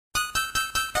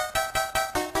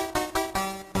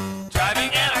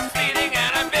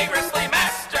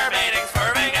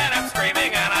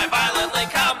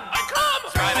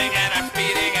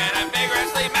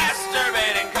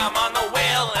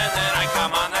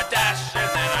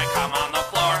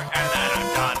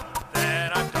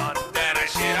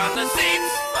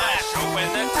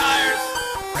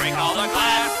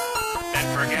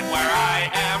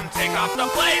off the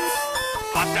plates,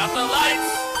 bust out the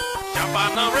lights, jump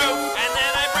on the roof, and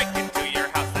then I break into your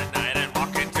house at night and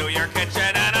walk into your kitchen,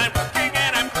 and I'm cooking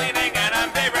and I'm cleaning and I'm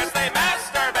vigorously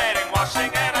masturbating, washing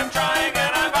and I'm drying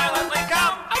and I violently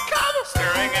come. I come.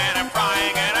 Stirring and I'm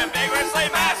frying and I'm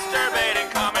vigorously masturbating.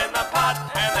 Come in the pot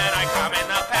and then I come in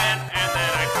the pan and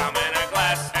then I come in a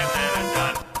glass and then I'm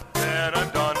done. Then I'm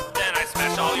done. Then I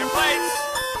smash all your plates,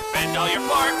 bend all your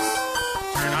forks,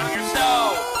 turn on your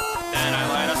stove. Then I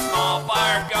let a small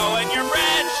fire go in your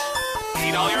fridge,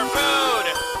 eat all your food,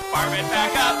 farm it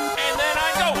back up.